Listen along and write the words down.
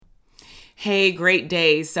Hey, great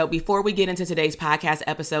day. So before we get into today's podcast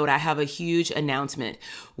episode, I have a huge announcement.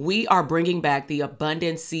 We are bringing back the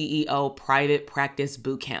Abundance CEO Private Practice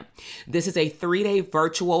Bootcamp. This is a 3-day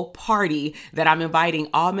virtual party that I'm inviting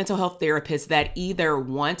all mental health therapists that either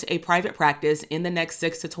want a private practice in the next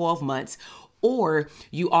 6 to 12 months, or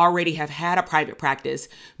you already have had a private practice,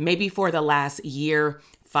 maybe for the last year,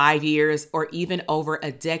 5 years, or even over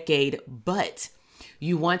a decade, but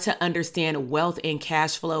you want to understand wealth and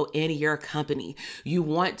cash flow in your company. You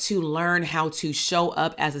want to learn how to show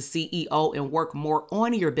up as a CEO and work more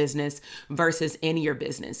on your business versus in your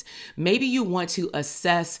business. Maybe you want to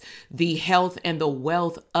assess the health and the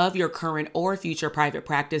wealth of your current or future private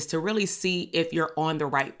practice to really see if you're on the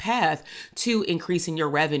right path to increasing your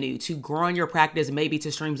revenue, to growing your practice, maybe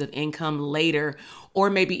to streams of income later, or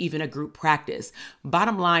maybe even a group practice.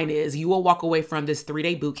 Bottom line is you will walk away from this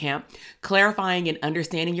 3-day bootcamp clarifying and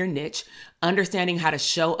understanding your niche, understanding how to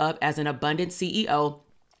show up as an abundant CEO,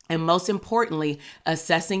 and most importantly,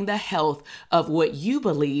 assessing the health of what you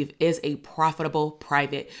believe is a profitable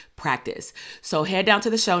private practice. So head down to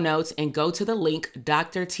the show notes and go to the link,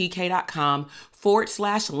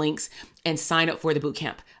 drtk.com/links, and sign up for the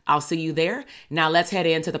bootcamp. I'll see you there. Now let's head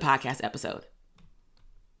into the podcast episode.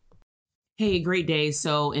 Hey, great day.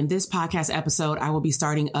 So in this podcast episode, I will be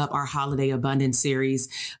starting up our holiday abundance series.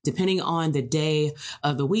 Depending on the day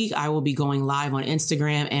of the week, I will be going live on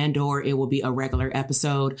Instagram and/or it will be a regular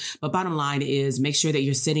episode. But bottom line is make sure that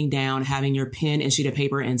you're sitting down, having your pen and sheet of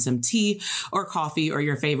paper and some tea or coffee or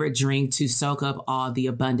your favorite drink to soak up all the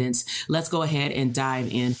abundance. Let's go ahead and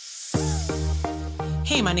dive in.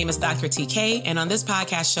 Hey, my name is Dr. TK, and on this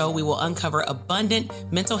podcast show, we will uncover abundant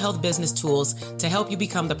mental health business tools to help you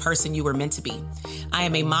become the person you were meant to be. I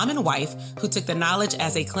am a mom and wife who took the knowledge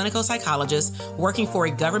as a clinical psychologist, working for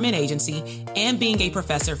a government agency, and being a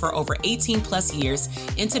professor for over 18 plus years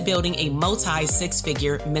into building a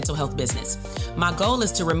multi-6-figure mental health business. My goal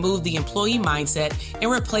is to remove the employee mindset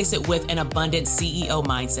and replace it with an abundant CEO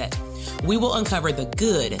mindset. We will uncover the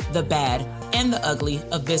good, the bad, and the ugly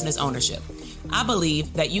of business ownership. I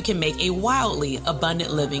believe that you can make a wildly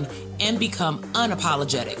abundant living and become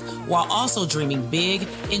unapologetic while also dreaming big,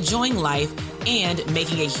 enjoying life, and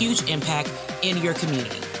making a huge impact in your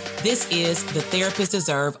community. This is the Therapists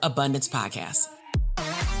Deserve Abundance podcast.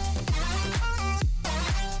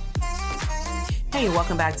 Hey,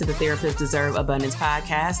 welcome back to the Therapists Deserve Abundance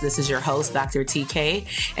podcast. This is your host, Dr. TK,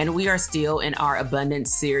 and we are still in our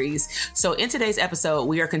abundance series. So in today's episode,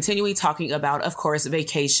 we are continuing talking about, of course,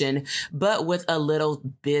 vacation, but with a little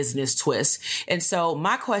business twist. And so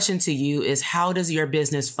my question to you is, how does your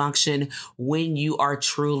business function when you are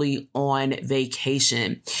truly on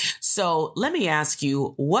vacation? So let me ask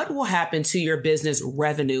you, what will happen to your business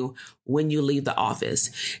revenue when you leave the office?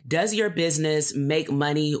 Does your business make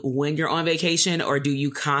money when you're on vacation, or do you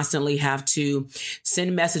constantly have to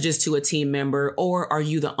send messages to a team member, or are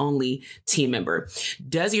you the only team member?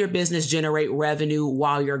 Does your business generate revenue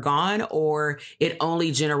while you're gone, or it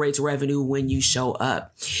only generates revenue when you show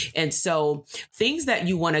up? And so things that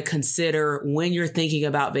you want to consider when you're thinking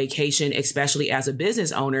about vacation, especially as a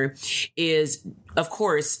business owner, is, of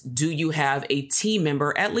course, do you have a team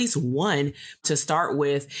member, at least one to start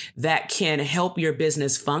with, that can help your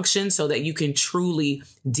business function so that you can truly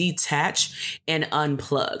detach and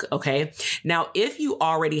unplug? Okay. Now, if you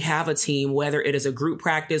already have a team, whether it is a group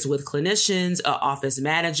practice with clinicians, an office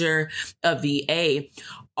manager, a VA,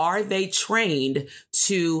 are they trained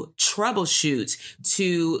to troubleshoot,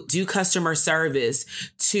 to do customer service,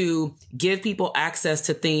 to give people access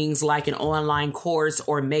to things like an online course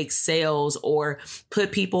or make sales or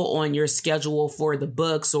put people on your schedule for the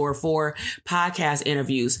books or for podcast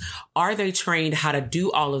interviews? Are they trained how to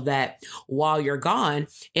do all of that while you're gone?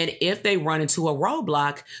 And if they run into a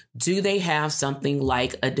roadblock, do they have something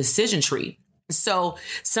like a decision tree? So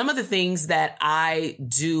some of the things that I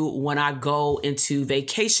do when I go into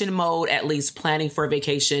vacation mode, at least planning for a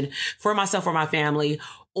vacation for myself or my family,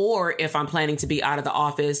 or if I'm planning to be out of the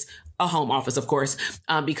office, a home office, of course,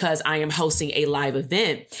 because I am hosting a live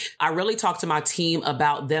event, I really talk to my team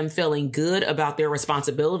about them feeling good about their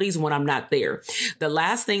responsibilities when I'm not there. The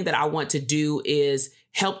last thing that I want to do is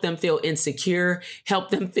help them feel insecure, help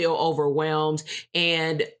them feel overwhelmed,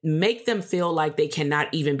 and make them feel like they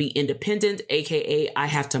cannot even be independent, aka I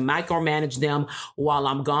have to micromanage them while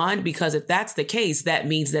I'm gone. Because if that's the case, that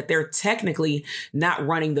means that they're technically not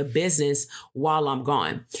running the business while I'm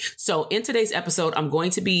gone. So in today's episode, I'm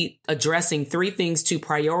going to be addressing 3 things to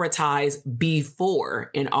prioritize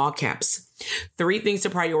before, in all caps, 3 things to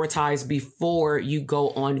prioritize before you go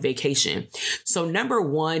on vacation. So number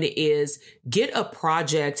 1 is get a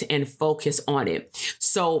project and focus on it.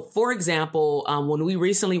 So for example, when we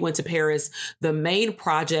recently went to Paris, the main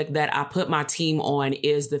project that I put my team on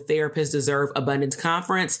is the Therapists Deserve Abundance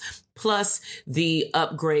Conference, plus the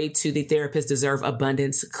upgrade to the Therapists Deserve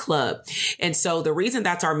Abundance Club. And so the reason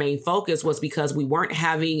that's our main focus was because we weren't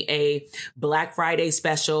having a Black Friday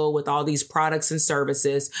special with all these products and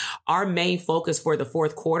services. Our main focus for the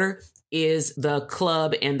fourth quarter is the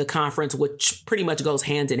club and the conference, which pretty much goes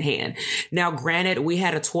hand in hand. Now, granted, we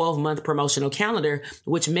had a 12-month promotional calendar,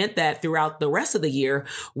 which meant that throughout the rest of the year,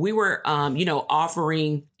 we were,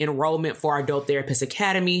 offering enrollment for our Dope Therapist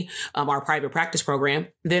Academy, our private practice program.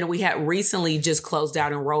 Then we had recently just closed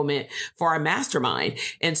out enrollment for our mastermind.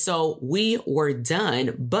 And so we were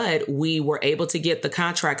done, but we were able to get the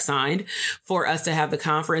contract signed for us to have the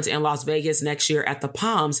conference in Las Vegas next year at the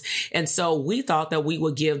Palms. And so we thought that we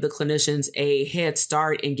would give the clinicians a head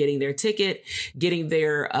start in getting their ticket, getting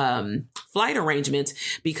their flight arrangements,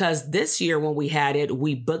 because this year when we had it,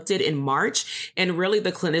 we booked it in March, and really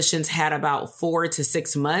the clinicians had about 4 to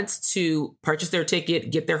 6 months to purchase their ticket,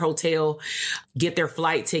 get their hotel, get their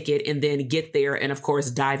flight ticket, and then get there. And of course,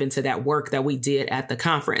 dive into that work that we did at the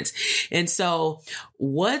conference. And so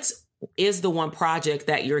what is the one project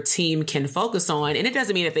that your team can focus on? And it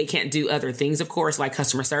doesn't mean that they can't do other things, of course, like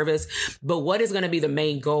customer service, but what is going to be the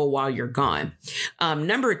main goal while you're gone?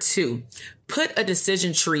 Number 2, put a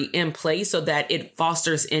decision tree in place so that it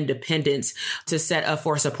fosters independence to set up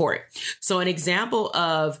for support. So an example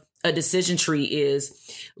of a decision tree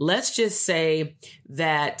is, let's just say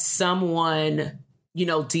that someone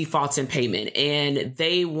defaults in payment and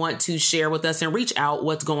they want to share with us and reach out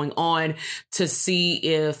what's going on to see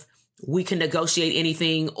if we can negotiate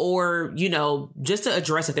anything, or, just to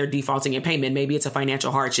address that they're defaulting in payment. Maybe it's a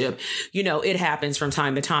financial hardship. It happens from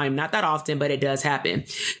time to time, not that often, but it does happen.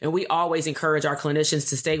 And we always encourage our clinicians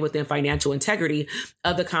to stay within financial integrity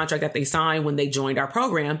of the contract that they signed when they joined our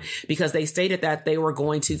program, because they stated that they were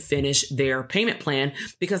going to finish their payment plan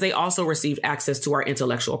because they also received access to our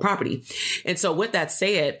intellectual property. And so with that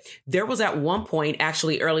said, there was at one point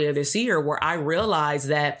actually earlier this year where I realized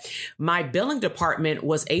that my billing department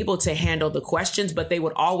was able to handle the questions, but they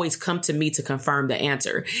would always come to me to confirm the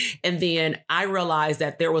answer. And then I realized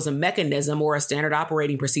that there was a mechanism or a standard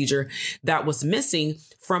operating procedure that was missing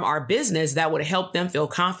from our business that would help them feel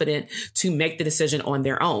confident to make the decision on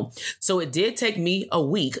their own. So it did take me a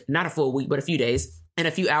week, not a full week, but a few days and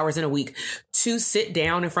a few hours in a week to sit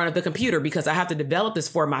down in front of the computer, because I have to develop this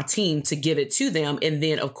for my team to give it to them. And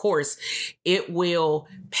then, of course, it will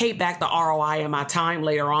pay back the ROI in my time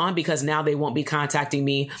later on, because now they won't be contacting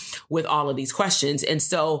me with all of these questions. And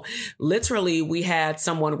so literally, we had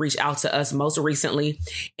someone reach out to us most recently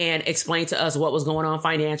and explain to us what was going on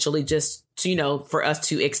financially, just for us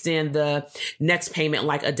to extend the next payment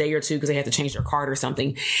like a day or two because they had to change their card or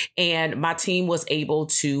something. And my team was able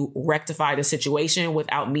to rectify the situation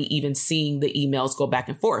without me even seeing the emails go back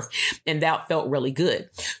and forth. And that felt really good.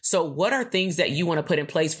 So what are things that you want to put in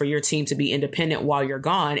place for your team to be independent while you're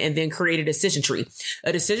gone? And then create a decision tree.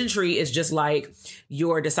 A decision tree is just like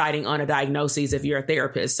you're deciding on a diagnosis if you're a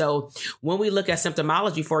therapist. So when we look at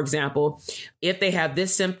symptomology, for example, if they have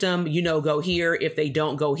this symptom, go here. If they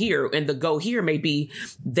don't, go here. And the go here may be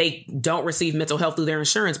they don't receive mental health through their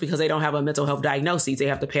insurance because they don't have a mental health diagnosis. They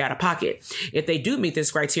have to pay out of pocket. If they do meet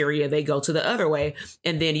this criteria, they go to the other way,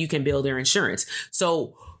 and then you can bill their insurance.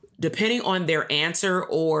 So depending on their answer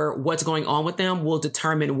or what's going on with them will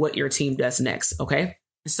determine what your team does next. Okay.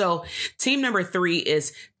 So team number 3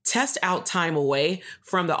 is test out time away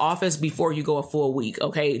from the office before you go a full week.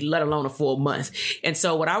 Okay. Let alone a full month. And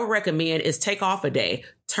so what I would recommend is take off a day.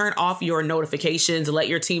 Turn off your notifications, let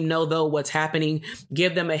your team know though what's happening,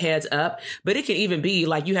 give them a heads up. But it can even be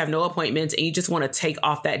like you have no appointments and you just want to take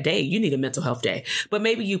off that day. You need a mental health day, but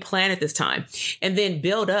maybe you plan at this time and then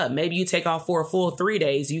build up. Maybe you take off for a full 3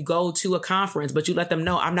 days. You go to a conference, but you let them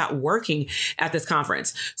know I'm not working at this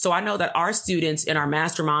conference. So I know that our students in our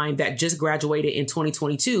mastermind that just graduated in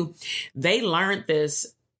 2022, they learned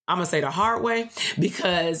this, I'm going to say the hard way,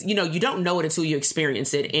 because, you don't know it until you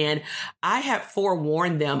experience it. And I have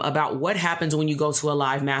forewarned them about what happens when you go to a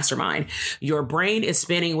live mastermind. Your brain is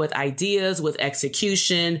spinning with ideas, with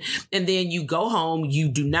execution, and then you go home. You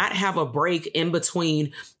do not have a break in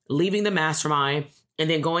between leaving the mastermind and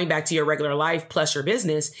then going back to your regular life plus your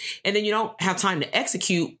business. And then you don't have time to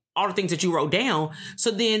execute all the things that you wrote down.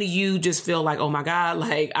 So then you just feel like, oh my God,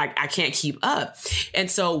 like I can't keep up.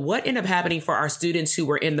 And so what ended up happening for our students who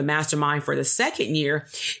were in the mastermind for the second year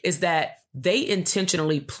is that they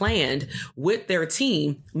intentionally planned with their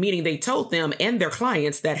team, meaning they told them and their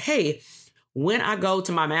clients that, hey, when I go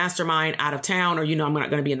to my mastermind out of town, or, I'm not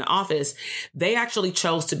going to be in the office, they actually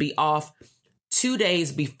chose to be off 2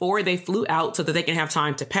 days before they flew out so that they can have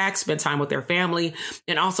time to pack, spend time with their family,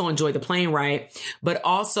 and also enjoy the plane ride. But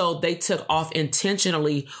also they took off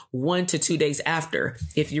intentionally 1 to 2 days after.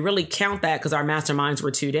 If you really count that, because our masterminds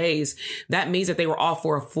were 2 days, that means that they were off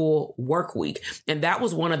for a full work week. And that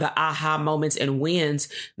was one of the aha moments and wins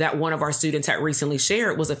that one of our students had recently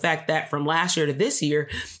shared, was the fact that from last year to this year,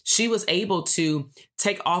 she was able to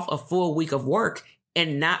take off a full week of work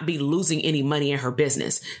and not be losing any money in her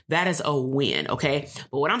business. That is a win. Okay.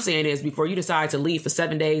 But what I'm saying is, before you decide to leave for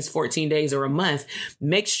 7 days, 14 days, or a month,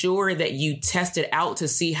 make sure that you test it out to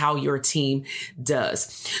see how your team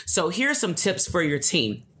does. So here's some tips for your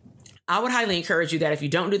team. I would highly encourage you that if you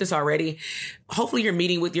don't do this already, hopefully you're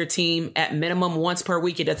meeting with your team at minimum once per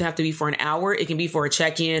week. It doesn't have to be for an hour. It can be for a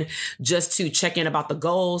check-in, just to check in about the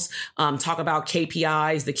goals, talk about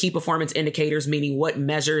KPIs, the key performance indicators, meaning what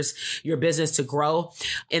measures your business to grow.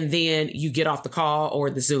 And then you get off the call or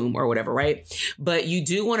the Zoom or whatever, right? But you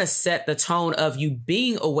do want to set the tone of you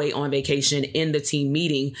being away on vacation in the team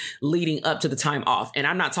meeting leading up to the time off. And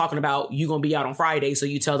I'm not talking about you going to be out on Friday, so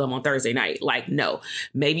you tell them on Thursday night. Like, no,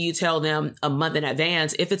 maybe you tell them a month in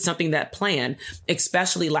advance if it's something that planned,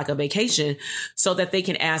 especially like a vacation, so that they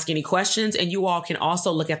can ask any questions. And you all can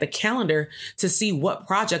also look at the calendar to see what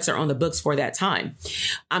projects are on the books for that time.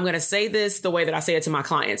 I'm going to say this the way that I say it to my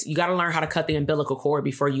clients. You got to learn how to cut the umbilical cord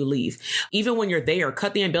before you leave. Even when you're there,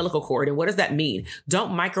 cut the umbilical cord. And what does that mean?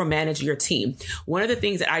 Don't micromanage your team. One of the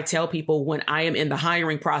things that I tell people when I am in the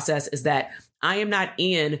hiring process is that I am not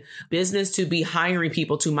in business to be hiring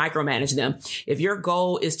people to micromanage them. If your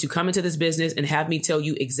goal is to come into this business and have me tell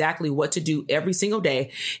you exactly what to do every single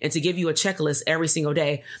day and to give you a checklist every single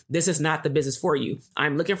day, this is not the business for you.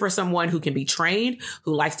 I'm looking for someone who can be trained,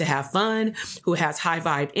 who likes to have fun, who has high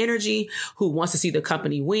vibe energy, who wants to see the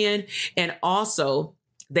company win, and also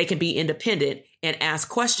they can be independent and ask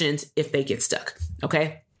questions if they get stuck.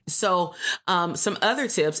 Okay. So some other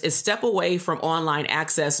tips is step away from online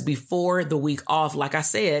access before the week off, like I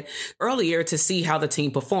said earlier, to see how the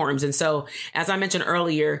team performs. And so, as I mentioned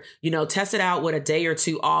earlier, test it out with a day or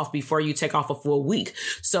two off before you take off a full week.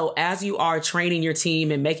 So as you are training your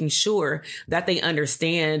team and making sure that they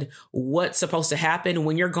understand what's supposed to happen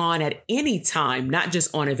when you're gone at any time, not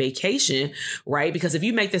just on a vacation, right? Because if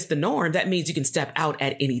you make this the norm, that means you can step out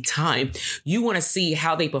at any time. You want to see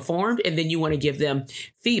how they performed, and then you want to give them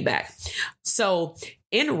feedback. So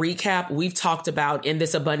in recap, we've talked about in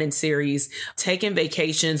this abundance series, taking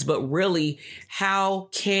vacations, but really how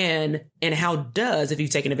can and how does, if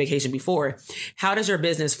you've taken a vacation before, how does your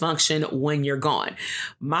business function when you're gone?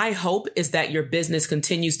 My hope is that your business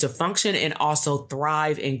continues to function and also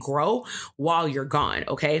thrive and grow while you're gone.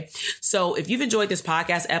 Okay. So if you've enjoyed this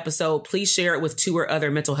podcast episode, please share it with 2 or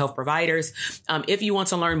other mental health providers. If you want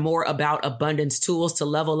to learn more about abundance tools to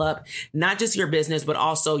level up, not just your business, but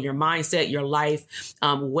also your mindset, your life,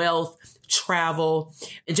 wealth, travel,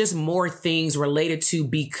 and just more things related to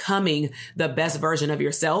becoming the best version of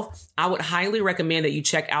yourself, I would highly recommend that you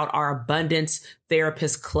check out our Abundance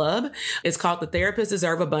Therapist Club. It's called the Therapists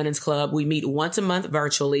Deserve Abundance Club. We meet once a month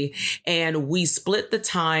virtually, and we split the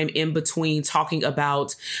time in between talking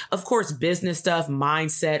about, of course, business stuff,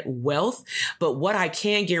 mindset, wealth. But what I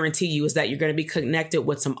can guarantee you is that you're going to be connected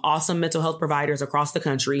with some awesome mental health providers across the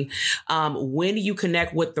country. When you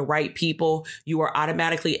connect with the right people, you are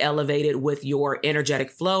automatically elevated with your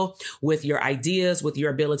energetic flow, with your ideas, with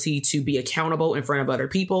your ability to be accountable in front of other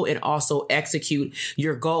people, and also execute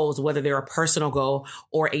your goals, whether they're a personal goal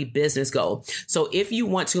or a business goal. So if you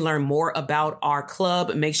want to learn more about our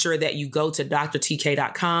club, make sure that you go to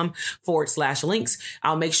drtk.com/links.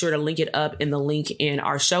 I'll make sure to link it up in the link in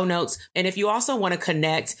our show notes. And if you also want to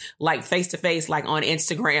connect like face to face, like on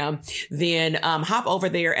Instagram, then hop over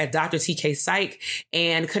there at Dr. TK Psych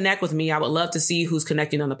and connect with me. I would love to see who's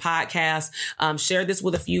connecting on the podcast. Share this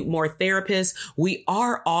with a few more therapists. We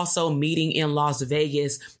are also meeting in Las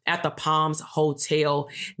Vegas at the Palms Hotel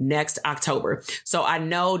next October. So I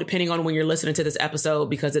know, depending on when you're listening to this episode,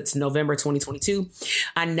 because it's November 2022,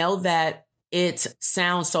 I know that it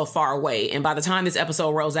sounds so far away. And by the time this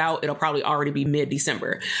episode rolls out, it'll probably already be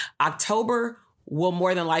mid-December. October will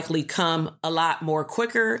more than likely come a lot more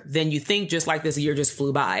quicker than you think, just like this year just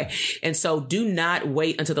flew by. And so do not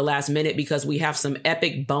wait until the last minute, because we have some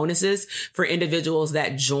epic bonuses for individuals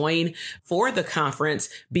that join for the conference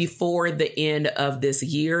before the end of this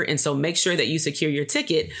year. And so make sure that you secure your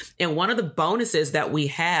ticket. And one of the bonuses that we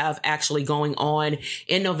have actually going on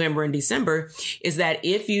in November and December is that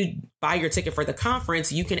if you buy your ticket for the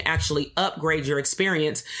conference, you can actually upgrade your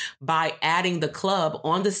experience by adding the club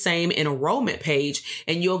on the same enrollment page,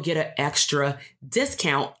 and you'll get an extra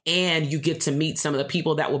discount, and you get to meet some of the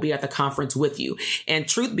people that will be at the conference with you. And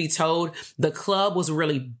truth be told, the club was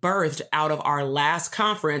really birthed out of our last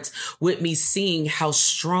conference with me seeing how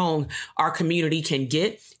strong our community can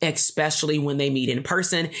get, especially when they meet in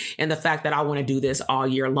person, and the fact that I want to do this all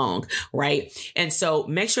year long, right? And so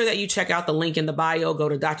make sure that you check out the link in the bio. Go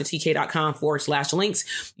to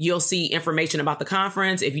drtk.com/links. You'll see information about the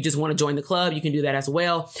conference. If you just want to join the club, you can do that as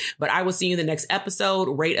well. But I will see you in the next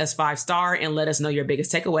episode. Rate us 5-star and let us know your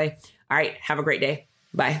biggest takeaway. All right. Have a great day.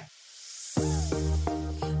 Bye.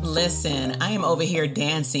 Listen, I am over here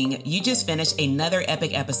dancing. You just finished another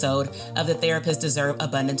epic episode of the Therapists Deserve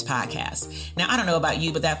Abundance podcast. Now, I don't know about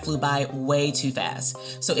you, but that flew by way too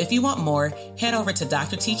fast. So if you want more, head over to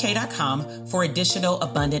drtk.com for additional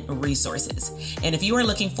abundant resources. And if you are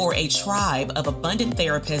looking for a tribe of abundant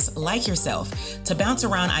therapists like yourself to bounce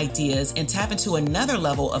around ideas and tap into another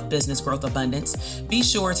level of business growth abundance, be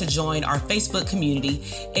sure to join our Facebook community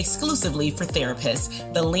exclusively for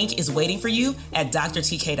therapists. The link is waiting for you at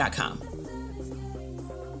drtk.com.